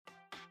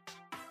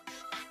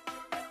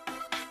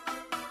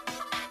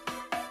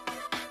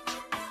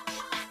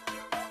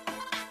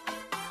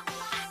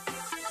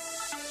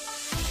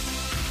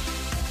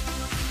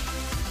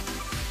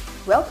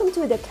Welcome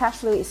to the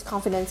Cashflow is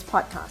Confidence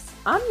podcast.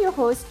 I'm your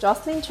host,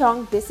 Jocelyn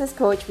Chong, business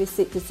coach with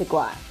Seek to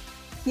Segway.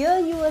 Here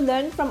you will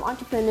learn from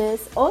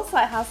entrepreneurs or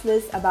side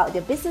hustlers about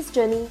their business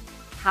journey,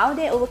 how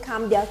they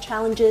overcome their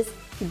challenges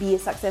to be a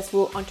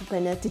successful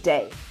entrepreneur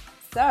today.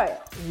 So,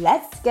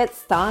 let's get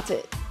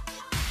started.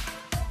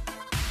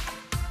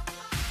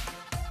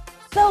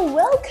 So,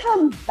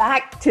 welcome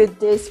back to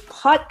this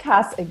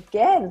podcast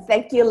again.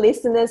 Thank you,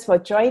 listeners, for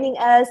joining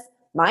us.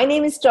 My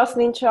name is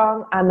Jocelyn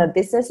Chong. I'm a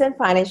business and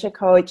financial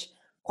coach,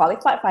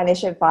 qualified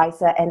financial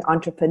advisor, and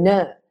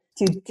entrepreneur.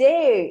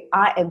 Today,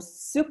 I am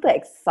super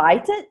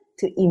excited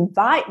to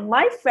invite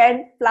my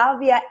friend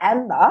Flavia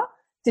Amber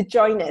to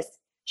join us.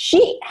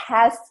 She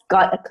has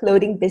got a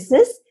clothing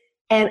business,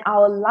 and I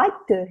would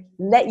like to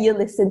let you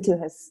listen to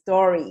her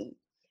story.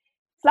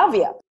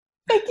 Flavia,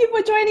 thank you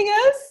for joining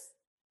us.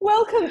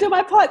 Welcome to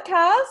my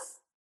podcast.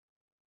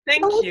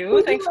 Thank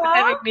you. Thanks for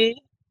having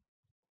me.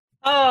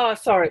 Oh,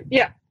 sorry.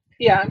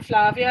 Yeah, I'm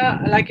Flavia.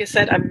 Like you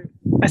said,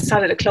 I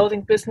started a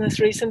clothing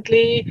business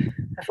recently.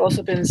 I've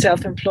also been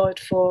self-employed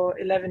for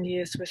 11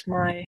 years with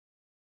my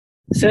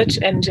search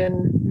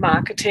engine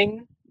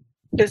marketing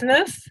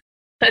business.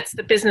 That's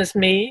the business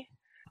me.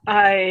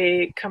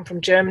 I come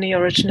from Germany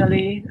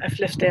originally. I've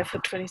lived there for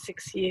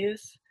 26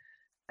 years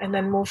and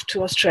then moved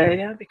to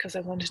Australia because I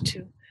wanted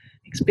to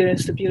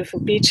experience the beautiful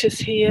beaches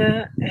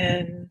here.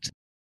 And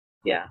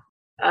yeah,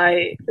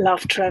 I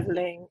love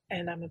traveling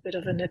and I'm a bit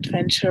of an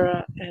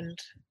adventurer, and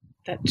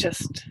that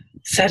just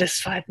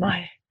satisfied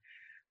my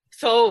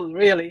soul,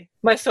 really.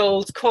 My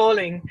soul's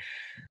calling.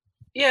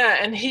 Yeah,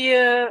 and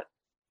here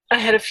I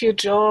had a few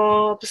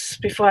jobs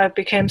before I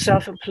became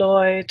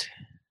self-employed.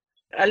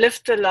 I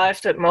lived the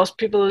life that most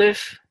people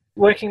live,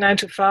 working 9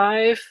 to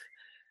 5.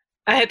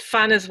 I had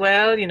fun as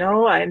well,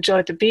 I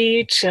enjoyed the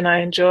beach and I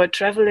enjoyed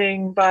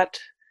traveling, but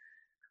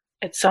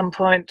at some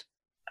point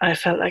I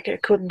felt like I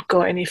couldn't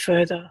go any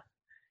further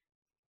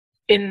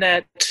in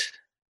that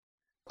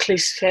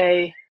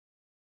cliche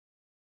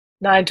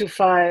 9 to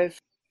 5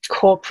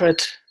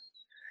 corporate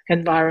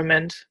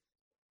environment.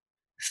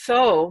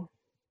 So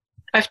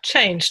I've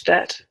changed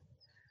that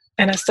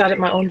and I started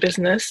my own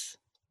business,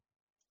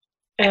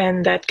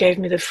 and that gave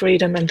me the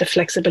freedom and the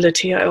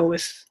flexibility I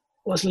always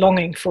was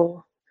longing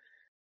for.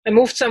 I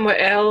moved somewhere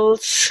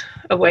else,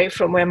 away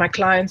from where my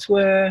clients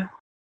were.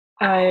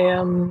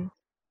 I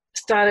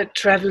started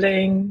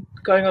traveling,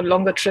 going on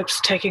longer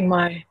trips, taking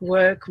my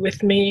work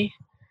with me.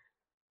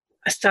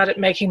 I started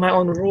making my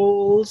own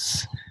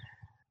rules,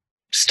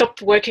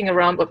 stopped working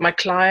around what my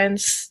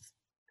clients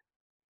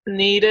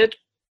needed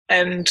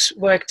and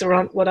worked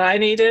around what I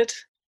needed.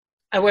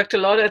 I worked a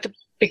lot at the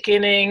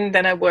beginning,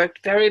 then I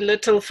worked very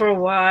little for a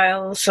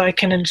while so I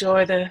can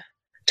enjoy the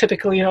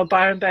typical,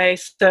 Byron Bay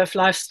surf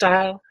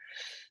lifestyle.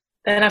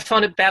 Then I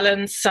found a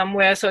balance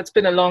somewhere, so it's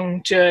been a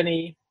long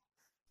journey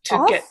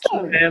to get to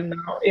where I am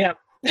now. Yeah.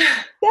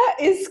 That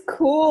is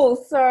cool.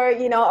 So,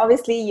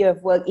 obviously you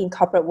have worked in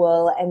corporate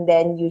world and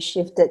then you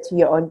shifted to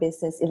your own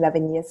business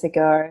 11 years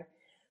ago.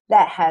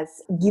 That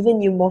has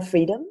given you more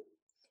freedom,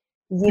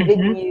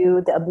 given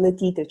you the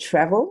ability to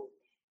travel,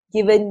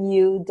 given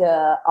you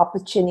the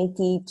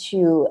opportunity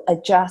to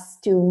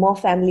adjust to more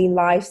family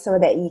life so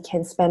that you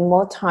can spend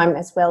more time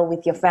as well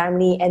with your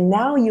family. And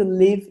now you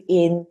live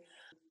in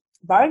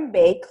Byron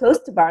Bay, close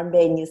to Byron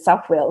Bay in New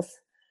South Wales.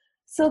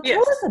 So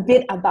tell us a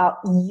bit about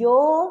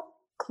your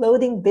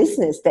clothing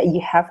business that you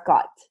have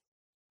got.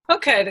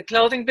 Okay, the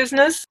clothing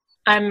business.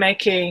 I'm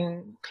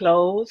making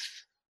clothes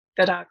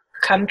that are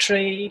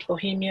country,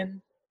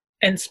 bohemian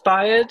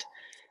inspired.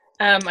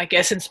 I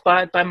guess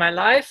inspired by my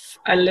life.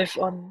 I live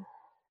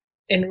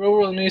in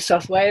rural New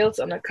South Wales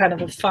on a kind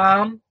of a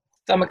farm.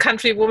 So I'm a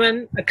country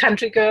woman, a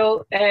country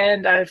girl,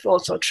 and I've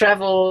also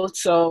traveled.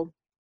 So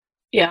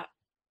yeah,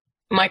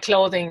 my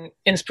clothing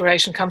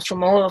inspiration comes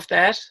from all of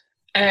that.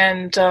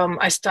 And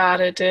I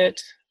started it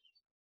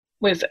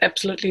with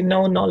absolutely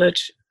no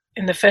knowledge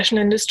in the fashion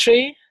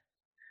industry.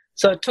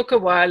 So it took a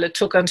while. It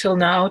took until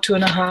now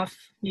 2.5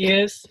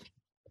 years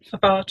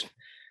about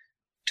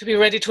to be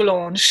ready to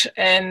launch.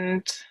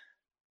 And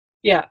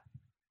yeah,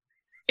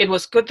 it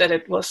was good that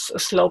it was a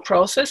slow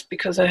process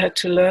because I had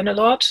to learn a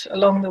lot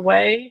along the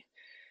way.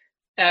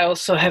 I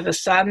also have a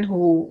son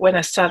who, when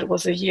I started,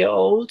 was a year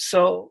old.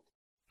 So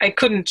I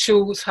couldn't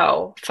choose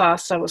how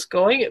fast I was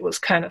going. It was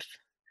kind of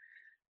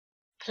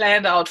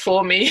planned out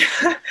for me.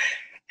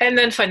 And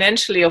then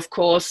financially, of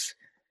course,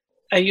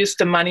 I used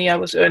the money I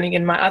was earning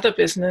in my other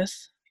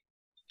business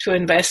to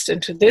invest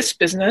into this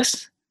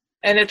business.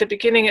 And at the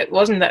beginning, it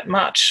wasn't that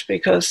much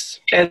because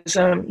as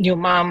a new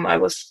mom, I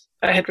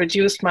had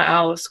reduced my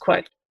hours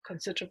quite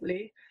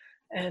considerably.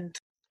 And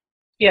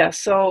yeah,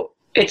 so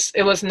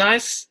it was a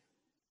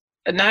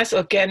nice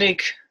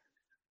organic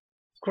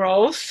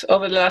growth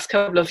over the last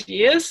couple of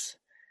years.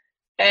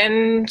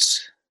 And,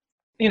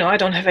 I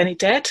don't have any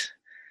debt.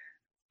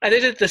 I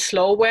did it the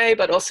slow way,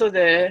 but also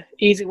the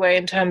easy way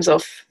in terms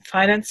of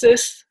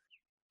finances.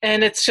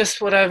 And it's just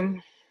what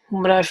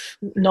I've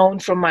known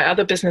from my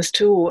other business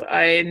too.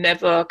 I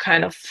never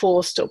kind of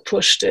forced or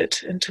pushed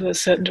it into a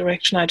certain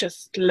direction. I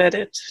just let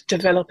it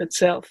develop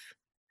itself.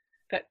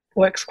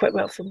 works quite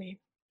well for me.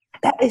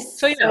 That is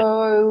So yeah.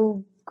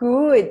 so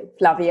good,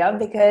 Flavia,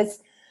 because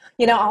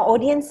our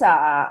audience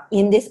are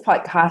in this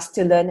podcast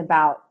to learn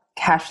about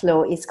cash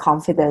flow is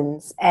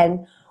confidence.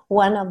 And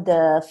one of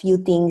the few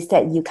things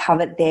that you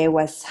covered there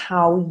was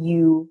how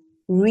you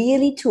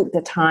really took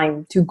the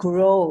time to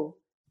grow,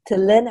 to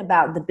learn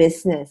about the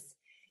business.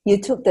 You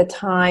took the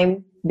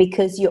time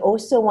because you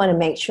also want to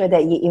make sure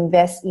that you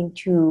invest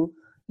into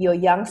your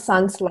young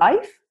son's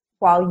life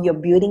while you're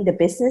building the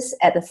business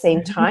at the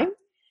same time.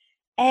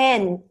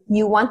 And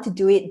you want to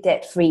do it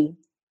debt free.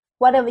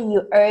 Whatever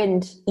you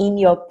earned in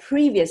your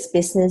previous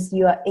business,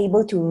 you are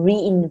able to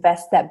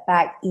reinvest that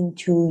back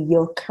into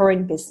your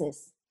current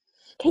business.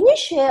 Can you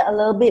share a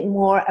little bit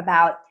more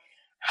about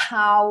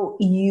how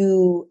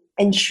you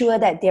ensure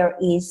that there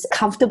is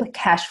comfortable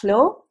cash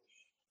flow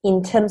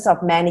in terms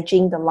of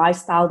managing the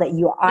lifestyle that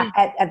you are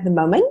at the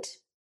moment?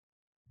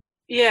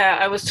 Yeah,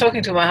 I was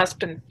talking to my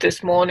husband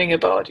this morning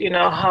about,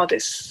 how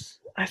this,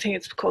 I think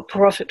it's called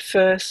profit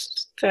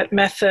first, that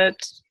method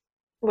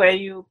where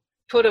you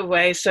put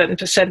away certain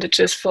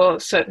percentages for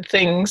certain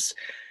things.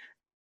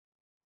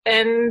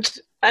 And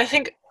I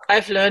think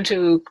I've learned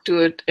to do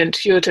it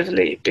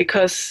intuitively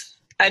because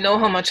I know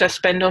how much I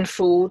spend on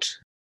food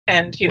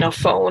and,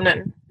 phone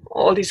and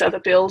all these other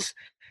bills.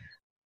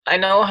 I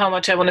know how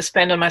much I want to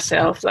spend on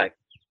myself, like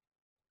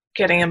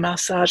getting a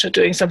massage or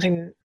doing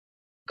something,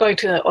 going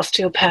to an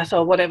osteopath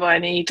or whatever I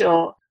need.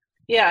 Or,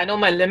 yeah, I know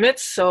my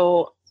limits,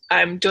 so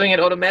I'm doing it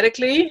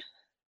automatically.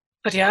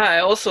 But yeah,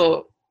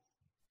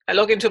 I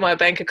log into my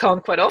bank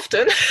account quite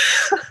often.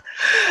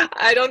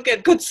 I don't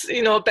get good,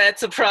 bad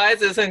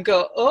surprises and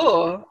go,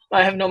 oh,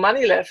 I have no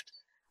money left.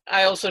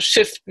 I also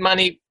shift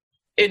money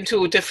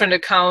into different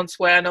accounts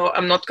where I know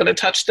I'm not going to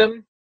touch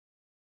them.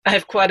 I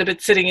have quite a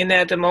bit sitting in there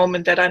at the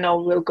moment that I know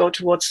will go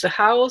towards the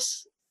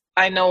house.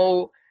 I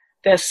know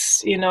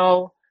there's,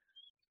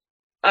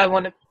 I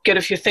want to get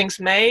a few things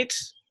made,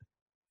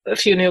 a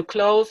few new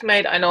clothes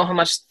made. I know how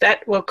much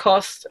that will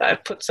cost. I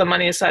put some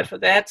money aside for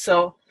that.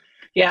 So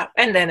yeah.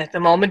 And then at the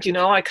moment,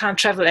 I can't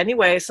travel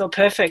anyway. So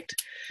perfect.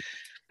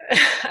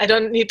 I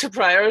don't need to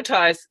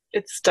prioritize.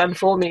 It's done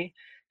for me.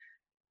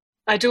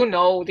 I do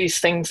know these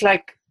things.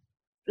 Like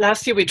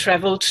last year we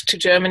traveled to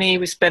Germany.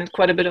 We spent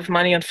quite a bit of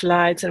money on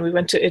flights and we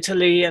went to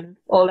Italy and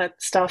all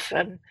that stuff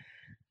and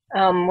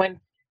went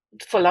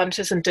for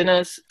lunches and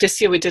dinners.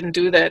 This year we didn't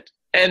do that.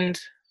 And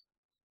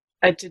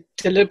I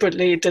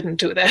deliberately didn't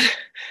do that.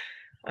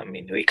 I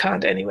mean, we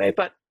can't anyway,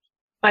 but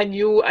I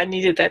knew I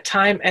needed that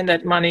time and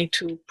that money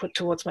to put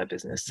towards my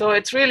business. So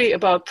it's really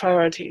about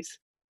priorities.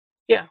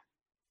 Yeah.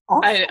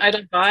 Awesome. I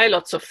don't buy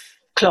lots of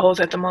clothes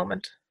at the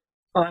moment,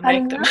 or I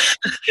make them.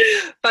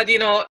 But,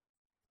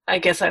 I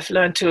guess I've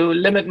learned to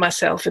limit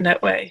myself in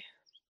that way.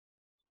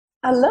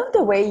 I love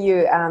the way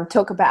you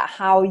talk about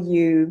how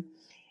you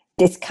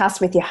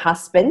discuss with your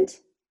husband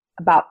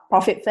about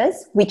profit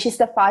first, which is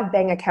the 5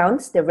 bank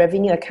accounts, the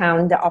revenue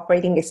account, the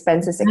operating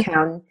expenses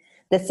account,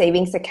 the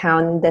savings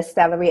account, the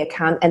salary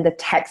account, and the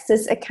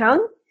taxes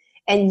account.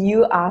 And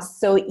you are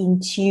so in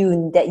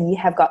tune that you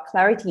have got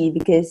clarity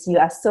because you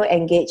are so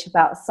engaged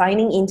about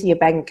signing into your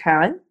bank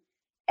account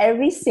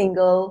every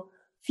single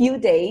few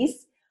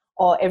days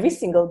or every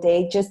single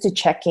day just to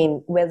check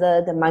in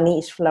whether the money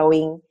is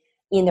flowing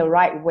in the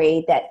right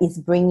way that is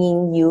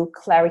bringing you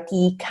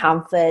clarity,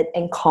 comfort,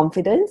 and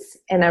confidence.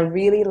 And I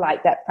really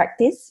like that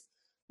practice.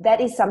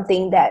 That is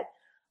something that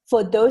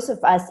for those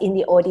of us in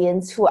the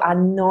audience who are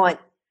not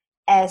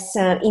as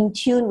in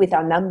tune with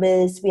our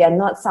numbers, we are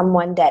not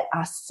someone that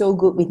are so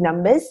good with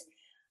numbers,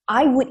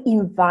 I would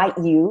invite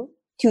you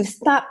to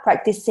start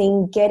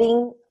practicing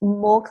getting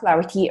more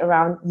clarity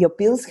around your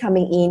bills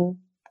coming in,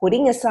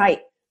 putting aside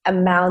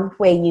amount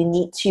where you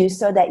need to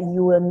so that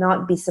you will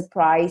not be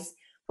surprised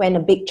when a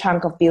big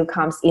chunk of bill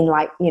comes in,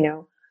 like,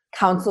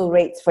 council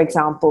rates, for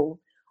example,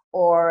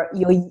 or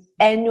your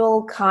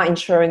annual car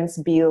insurance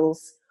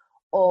bills,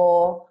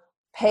 or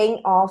paying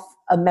off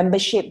a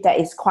membership that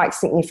is quite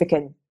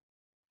significant.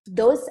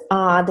 Those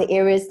are the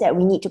areas that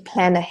we need to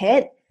plan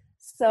ahead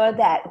so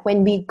that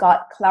when we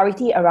got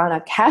clarity around our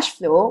cash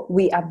flow,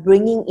 we are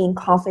bringing in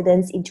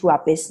confidence into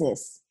our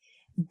business.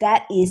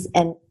 That is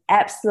an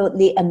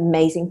absolutely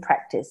amazing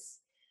practice.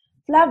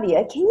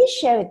 Flavia, can you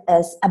share with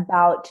us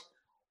about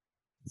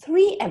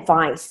 3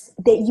 advice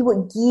that you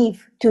would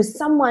give to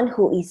someone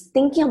who is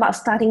thinking about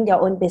starting their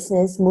own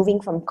business,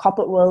 moving from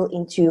corporate world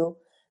into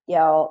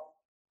their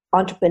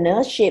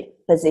entrepreneurship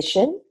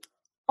position,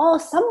 or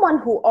someone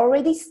who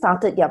already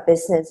started their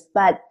business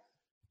but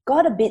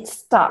got a bit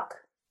stuck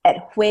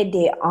at where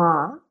they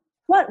are?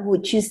 What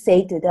would you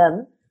say to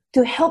them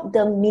to help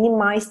them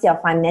minimize their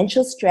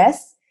financial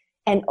stress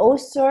and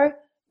also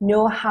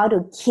know how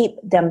to keep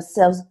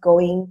themselves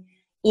going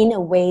in a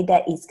way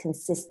that is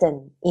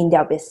consistent in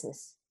their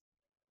business?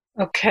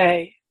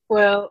 Okay.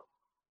 Well,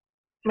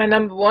 my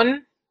number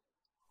 1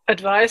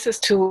 advice is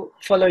to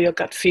follow your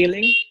gut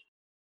feeling.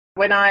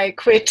 When I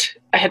quit,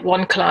 I had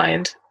one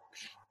client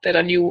that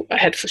I knew I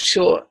had for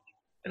sure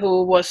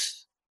who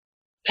was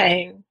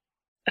paying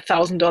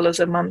 $1,000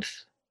 a month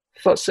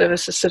for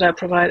services that I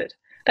provided.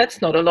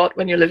 That's not a lot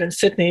when you live in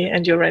Sydney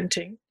and you're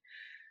renting.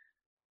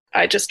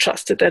 I just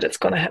trusted that it's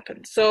going to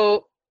happen.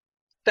 So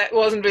that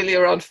wasn't really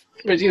around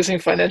reducing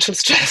financial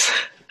stress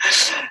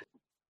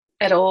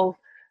at all.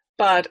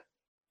 But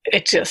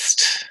it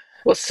just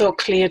was so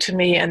clear to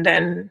me. And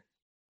then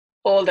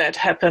all that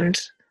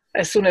happened.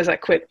 As soon as I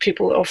quit,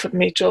 people offered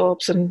me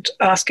jobs and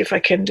asked if I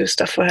can do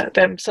stuff for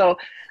them. So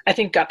I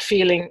think gut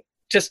feeling,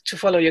 just to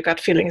follow your gut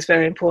feeling, is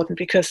very important,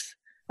 because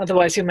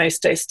otherwise you may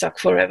stay stuck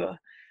forever.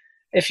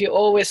 If you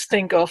always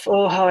think of,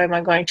 oh, how am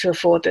I going to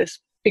afford this?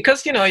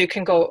 Because, you know, you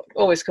can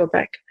always go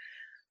back.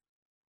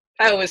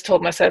 I always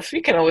told myself,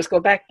 you can always go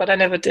back, but I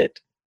never did.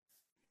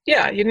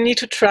 Yeah, you need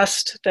to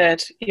trust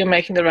that you're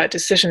making the right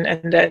decision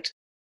and that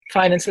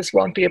finances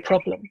won't be a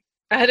problem.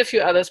 I had a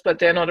few others, but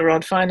they're not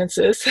around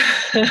finances.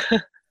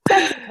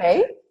 That's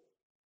okay.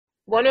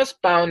 One was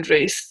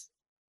boundaries.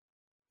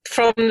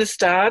 From the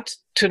start,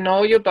 to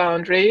know your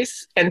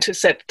boundaries and to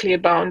set clear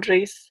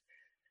boundaries.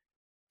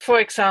 For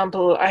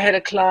example, I had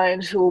a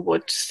client who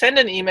would send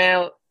an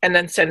email and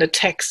then send a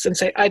text and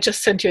say, I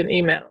just sent you an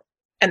email.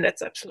 And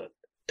that's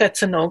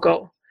a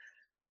no-go.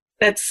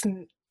 That's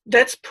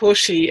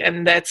pushy,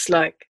 and that's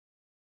like,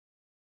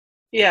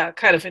 yeah,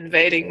 kind of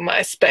invading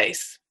my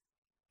space.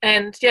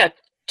 And yeah,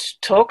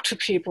 talk to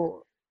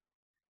people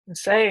and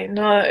say,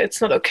 no,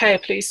 it's not okay.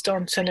 Please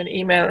don't send an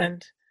email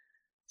and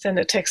send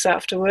a text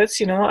afterwards.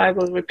 You know, I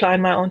will reply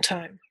in my own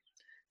time.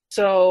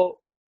 So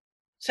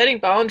setting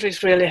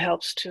boundaries really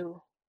helps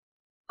to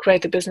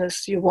create the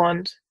business you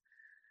want,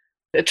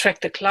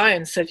 attract the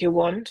clients that you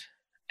want,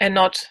 and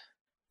not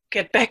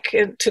get back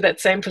into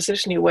that same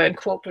position you were in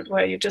corporate,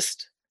 where you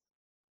just,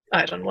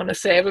 I don't want to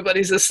say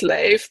everybody's a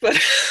slave, but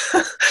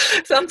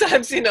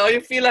sometimes, you know, you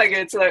feel like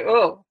it's like,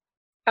 oh,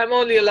 I'm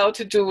only allowed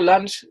to do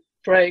lunch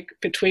break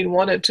between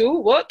 1 and 2.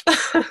 What?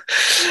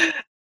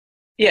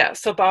 Yeah,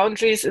 so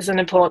boundaries is an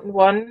important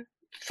one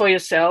for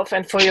yourself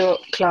and for your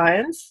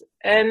clients.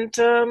 And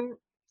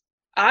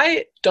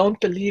I don't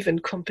believe in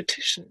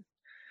competition.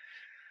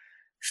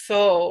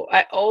 So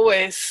I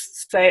always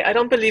say, I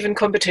don't believe in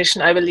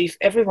competition. I believe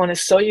everyone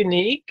is so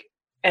unique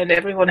and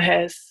everyone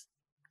has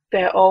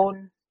their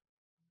own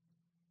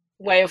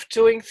way of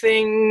doing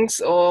things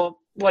or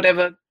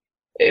whatever.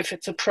 If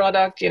it's a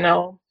product, you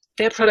know,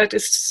 their product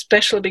is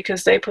special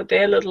because they put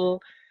their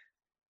little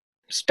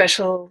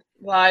special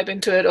vibe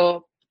into it,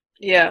 or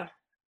yeah,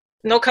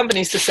 no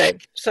company's the same.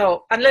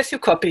 So unless you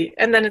copy,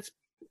 and then it's,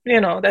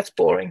 you know, that's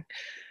boring.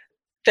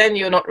 Then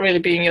you're not really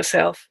being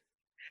yourself.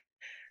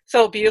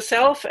 So be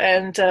yourself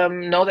and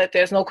know that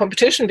there's no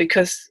competition,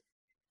 because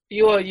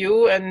you are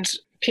you, and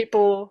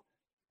people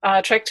are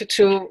attracted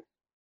to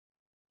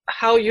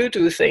how you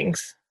do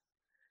things.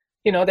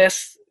 You know,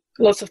 there's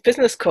lots of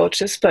business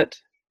coaches, but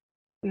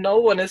no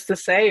one is the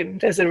same.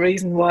 There's a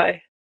reason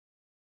why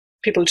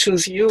people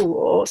choose you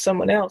or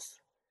someone else.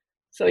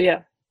 So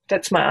yeah,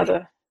 that's my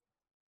other.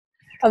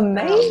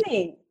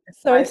 Amazing.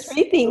 So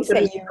 3 things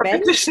that you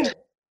mentioned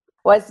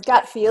was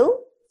gut feel,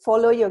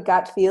 follow your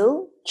gut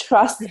feel,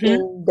 trust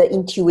in the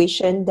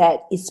intuition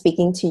that is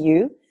speaking to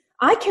you.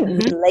 I can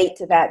relate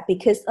to that,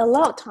 because a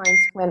lot of times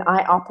when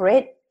I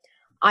operate,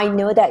 I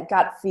know that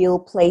gut feel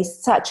plays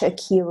such a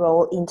key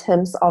role in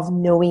terms of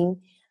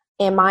knowing,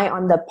 am I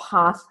on the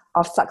path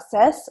of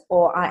success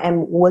or I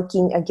am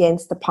working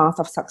against the path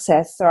of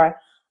success? So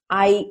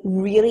I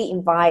really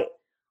invite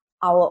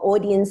our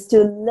audience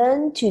to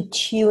learn to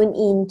tune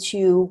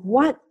into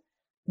what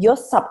your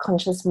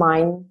subconscious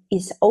mind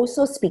is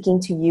also speaking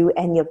to you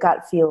and your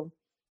gut feel.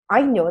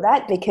 I know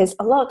that because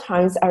a lot of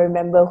times I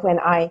remember when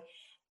I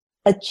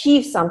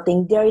achieve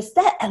something, there is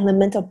that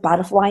element of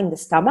butterfly in the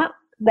stomach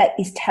that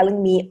is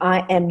telling me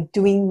I am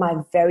doing my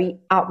very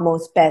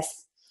utmost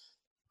best.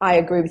 I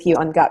agree with you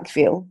on gut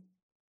feel.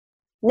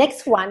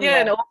 Next one.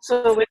 Yeah, and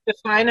also with the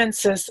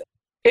finances,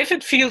 if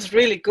it feels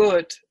really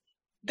good,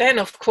 then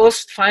of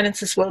course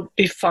finances will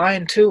be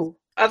fine too.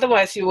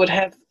 Otherwise you would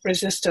have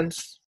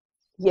resistance.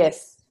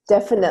 Yes,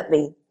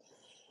 definitely.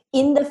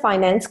 In the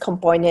finance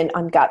component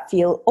on gut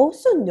feel,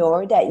 also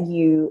know that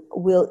you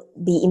will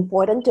be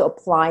important to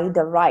apply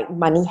the right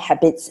money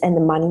habits and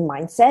the money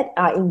mindset.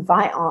 I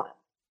invite our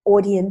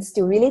audience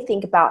to really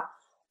think about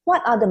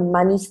what are the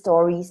money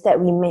stories that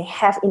we may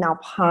have in our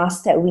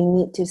past that we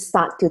need to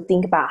start to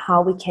think about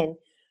how we can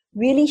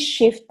really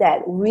shift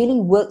that, really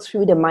work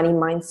through the money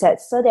mindset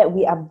so that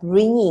we are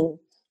bringing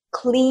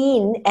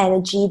clean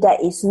energy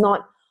that is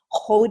not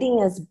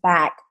holding us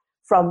back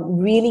from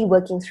really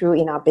working through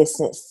in our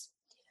business.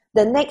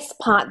 The next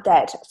part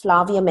that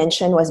Flavia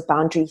mentioned was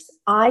boundaries.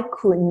 I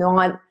could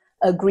not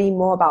agree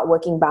more about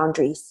working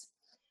boundaries.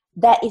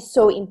 That is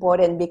so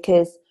important,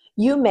 because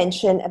you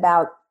mentioned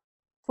about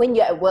when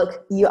you're at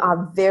work, you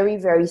are very,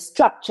 very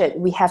structured.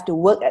 We have to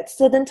work at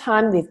certain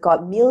time. We've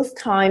got meals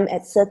time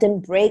at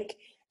certain break,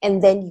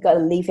 and then you got to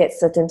leave at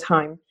certain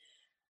time.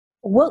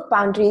 Work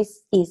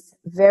boundaries is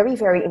very,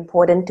 very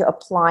important to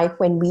apply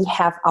when we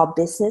have our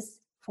business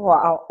for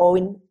our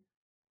own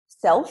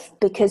self,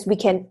 because we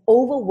can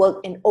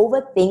overwork and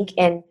overthink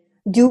and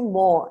do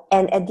more,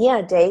 and at the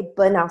end of the day,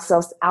 burn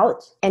ourselves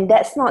out. And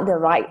that's not the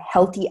right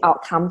healthy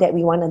outcome that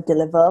we want to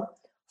deliver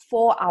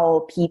for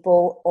our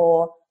people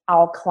or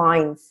our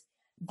clients.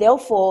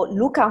 Therefore,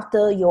 look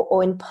after your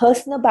own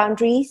personal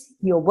boundaries,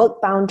 your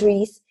work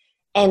boundaries,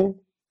 and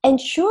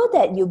ensure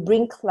that you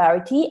bring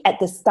clarity at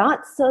the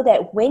start so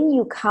that when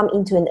you come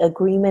into an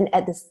agreement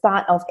at the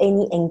start of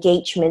any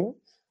engagement,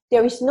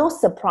 there is no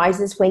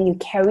surprises when you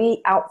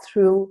carry out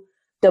through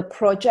the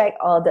project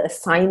or the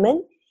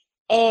assignment,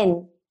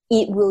 and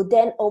it will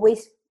then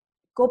always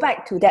go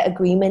back to that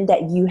agreement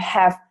that you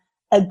have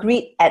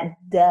agreed at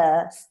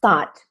the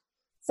start.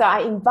 So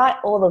I invite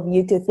all of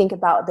you to think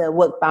about the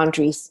work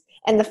boundaries.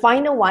 And the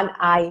final one,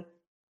 I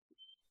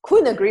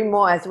couldn't agree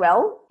more as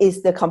well,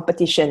 is the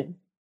competition.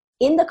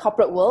 In the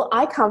corporate world,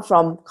 I come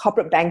from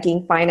corporate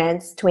banking,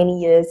 finance,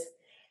 20 years,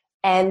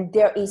 and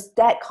there is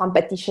that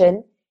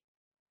competition.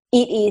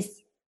 It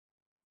is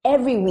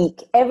every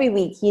week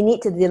you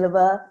need to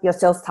deliver your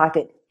sales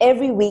target.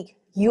 Every week,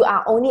 you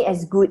are only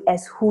as good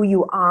as who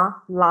you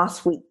are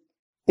last week.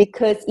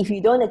 Because if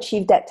you don't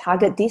achieve that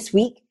target this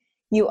week,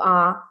 you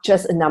are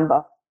just a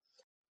number.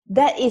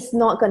 That is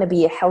not going to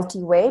be a healthy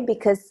way,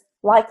 because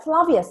like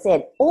Flavia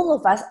said, all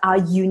of us are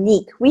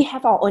unique. We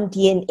have our own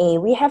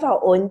DNA. We have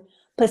our own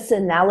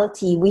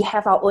personality. We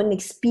have our own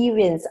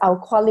experience, our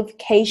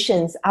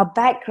qualifications, our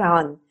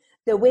background,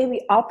 the way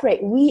we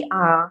operate. We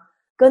are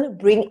going to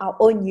bring our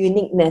own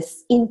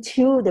uniqueness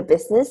into the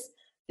business.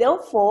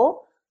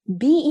 Therefore,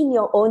 be in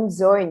your own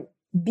zone,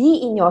 be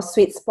in your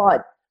sweet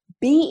spot,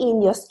 be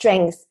in your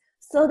strengths,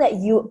 so that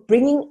you're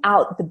bringing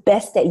out the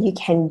best that you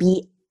can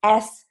be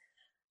as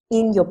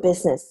in your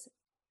business.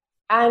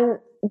 And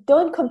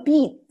don't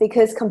compete,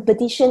 because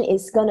competition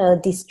is going to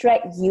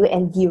distract you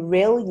and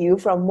derail you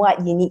from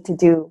what you need to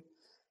do.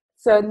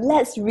 So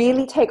let's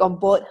really take on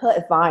board her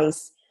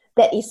advice.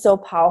 That is so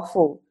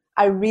powerful.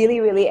 I really,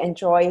 really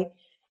enjoy,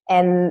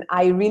 and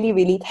I really,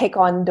 really take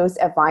on those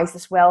advice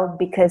as well,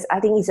 because I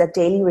think it's a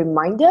daily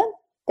reminder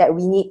that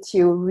we need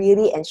to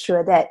really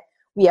ensure that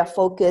we are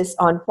focused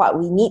on what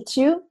we need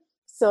to,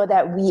 so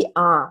that we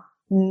are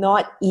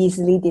not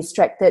easily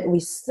distracted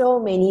with so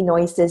many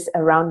noises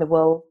around the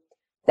world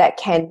that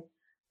can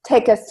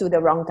take us to the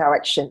wrong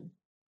direction.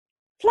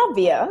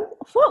 Flavia,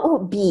 what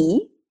would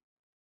be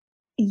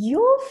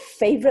your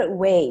favorite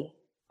way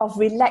of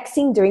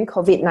relaxing during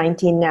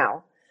COVID-19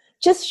 now?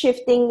 Just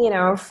shifting,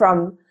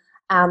 from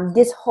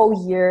this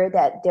whole year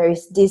that there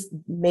is this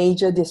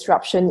major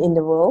disruption in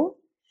the world.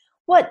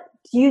 What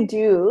do you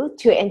do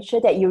to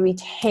ensure that you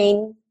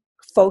retain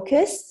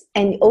focus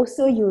and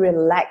also you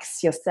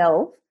relax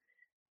yourself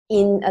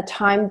in a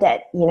time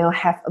that,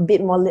 have a bit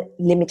more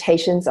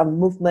limitations on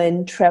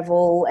movement,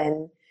 travel,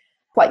 and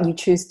what you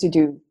choose to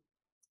do?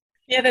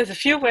 Yeah, there's a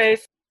few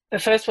ways. The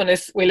first one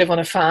is we live on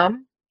a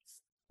farm.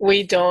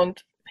 We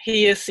don't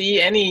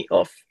see any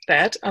of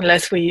that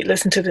unless we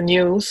listen to the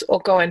news or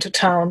go into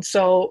town.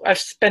 So I've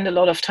spent a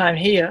lot of time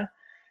here.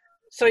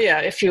 So yeah,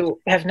 if you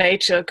have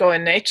nature, go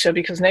in nature,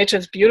 because nature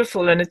is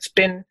beautiful, and it's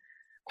been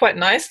quite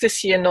nice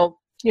this year. No,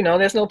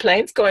 there's no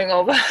planes going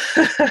over.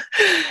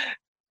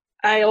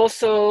 I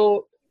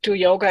also do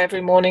yoga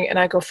every morning, and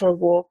I go for a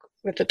walk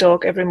with the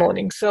dog every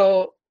morning.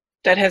 So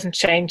that hasn't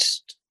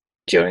changed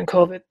during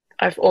COVID.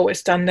 I've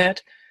always done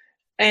that.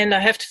 And I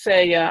have to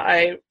say, yeah,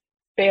 I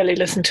barely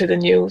listen to the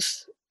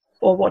news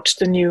or watch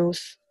the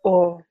news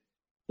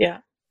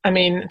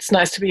it's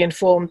nice to be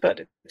informed,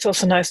 but it's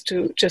also nice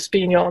to just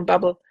be in your own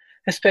bubble,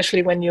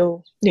 especially when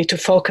you need to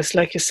focus,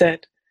 like you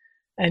said,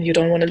 and you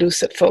don't want to lose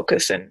that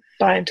focus and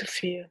buy into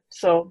fear.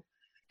 So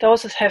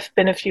those have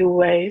been a few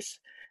ways.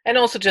 And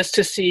also just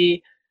to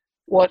see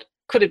what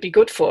could it be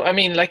good for. I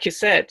mean, like you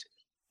said,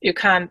 you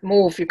can't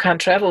move, you can't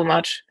travel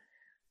much.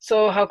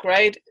 So how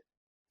great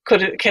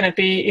can it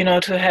be,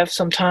 to have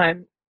some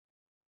time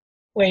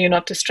where you're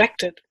not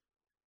distracted?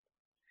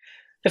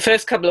 The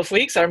first couple of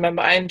weeks, I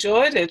remember I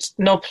enjoyed it.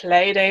 No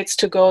play dates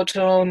to go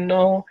to,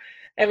 no,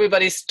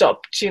 everybody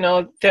stopped,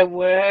 their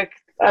work.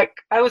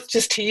 I was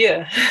just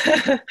here.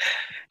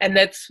 And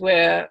that's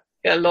where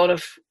a lot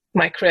of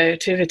my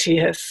creativity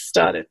has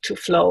started to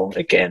flow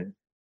again.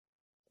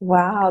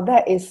 Wow,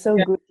 that is so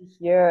good to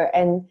hear.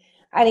 And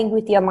I think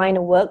with your line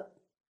of work,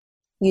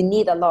 you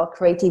need a lot of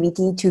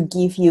creativity to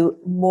give you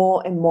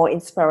more and more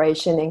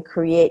inspiration and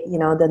create,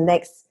 the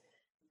next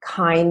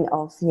kind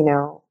of,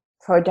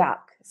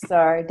 product.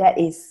 So that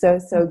is so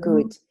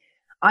good.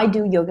 I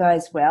do yoga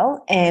as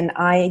well, and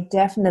I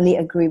definitely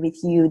agree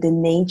with you. The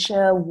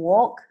nature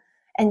walk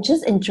and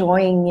just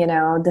enjoying,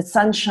 the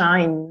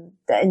sunshine,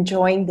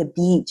 enjoying the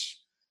beach,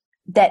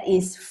 that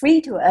is free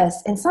to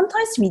us. And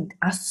sometimes we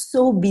are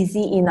so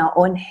busy in our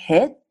own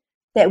head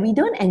that we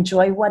don't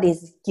enjoy what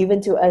is given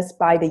to us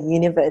by the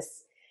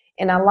universe.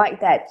 And I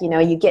like that,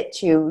 you get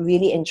to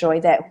really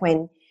enjoy that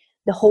when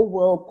the whole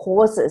world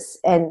pauses.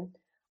 And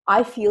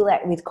I feel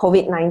that with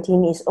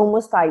COVID-19, it's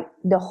almost like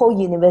the whole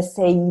universe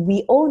saying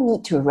we all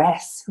need to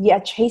rest. We are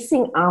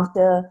chasing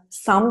after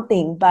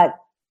something, but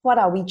what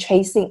are we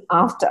chasing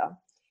after?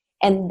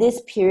 And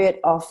this period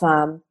of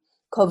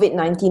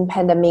COVID-19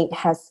 pandemic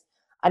has,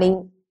 I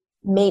think,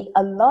 made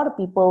a lot of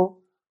people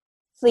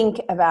think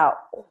about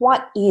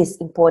what is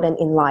important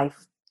in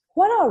life.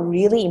 What are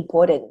really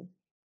important?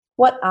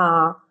 What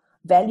are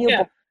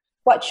valuable?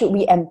 What should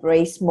we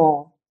embrace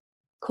more?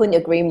 Couldn't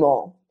agree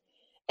more.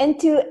 And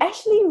to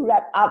actually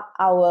wrap up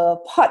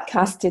our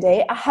podcast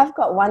today, I have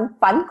got one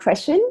fun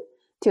question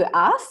to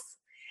ask.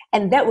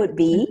 And that would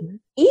be,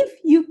 if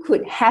you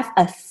could have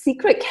a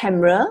secret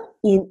camera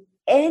in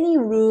any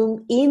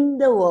room in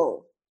the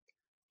world,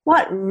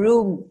 what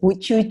room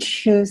would you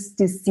choose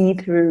to see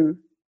through?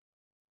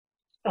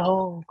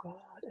 Oh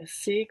God, a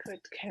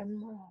secret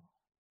camera.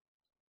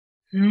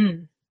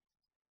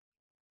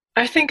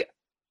 I think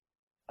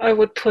I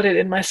would put it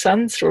in my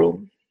son's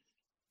room,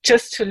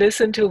 just to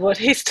listen to what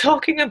he's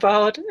talking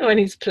about when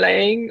he's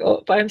playing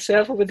or by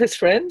himself or with his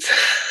friends.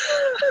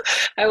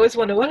 I always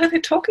wonder, what are they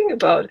talking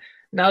about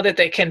now that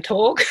they can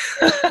talk?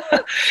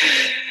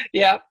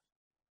 Yeah,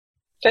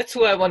 that's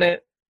who I want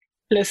to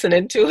listen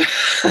into.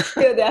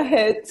 Feel their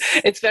heads.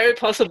 It's very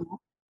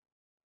possible.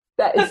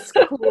 That is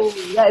cool.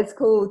 That is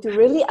cool to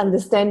really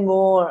understand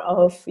more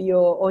of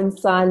your own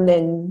son,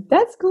 and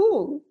that's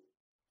cool.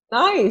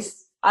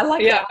 Nice. I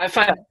like that. I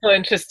find it so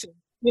interesting.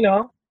 You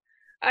know,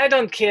 I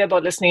don't care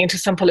about listening to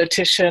some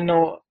politician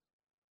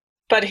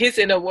but his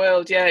inner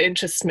world,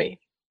 interests me.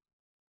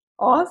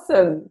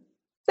 Awesome.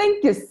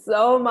 Thank you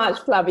so much,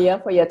 Flavia,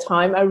 for your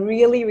time. I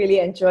really, really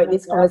enjoyed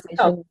this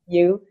conversation with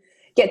you.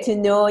 Get to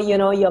know,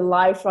 your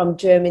life from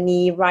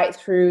Germany right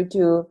through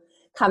to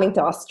coming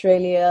to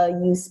Australia,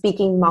 you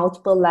speaking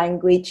multiple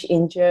language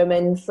in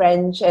German,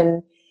 French,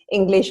 and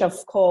English,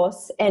 of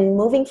course, and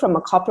moving from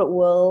a corporate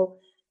world,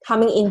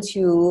 coming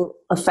into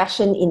a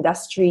fashion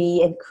industry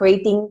and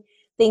creating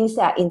things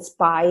that are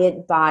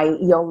inspired by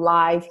your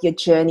life, your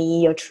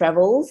journey, your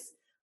travels.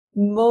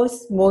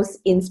 Most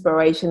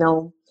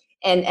inspirational.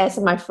 And as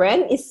my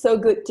friend, it's so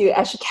good to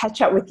actually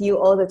catch up with you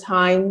all the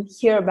time,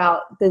 hear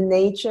about the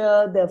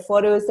nature, the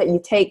photos that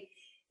you take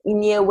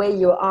near where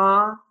you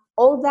are.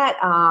 All that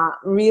are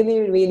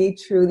really, really,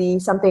 truly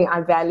something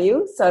I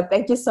value. So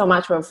thank you so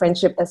much for your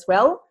friendship as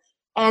well.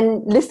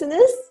 And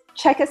listeners,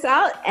 check us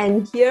out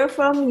and hear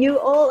from you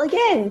all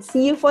again.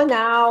 See you for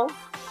now.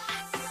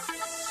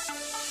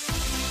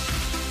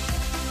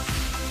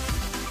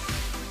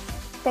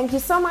 Thank you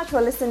so much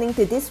for listening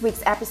to this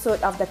week's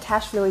episode of the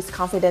Cash Flow is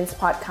Confidence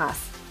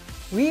podcast.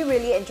 We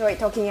really enjoyed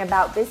talking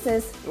about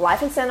business,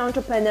 life as an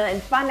entrepreneur,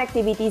 and fun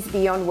activities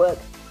beyond work.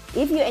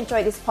 If you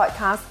enjoyed this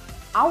podcast,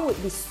 I would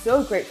be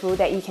so grateful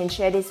that you can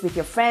share this with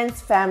your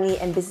friends, family,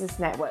 and business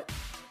network.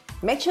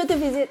 Make sure to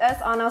visit us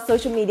on our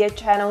social media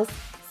channels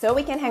so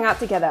we can hang out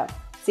together.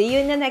 See you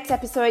in the next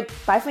episode.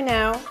 Bye for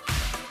now.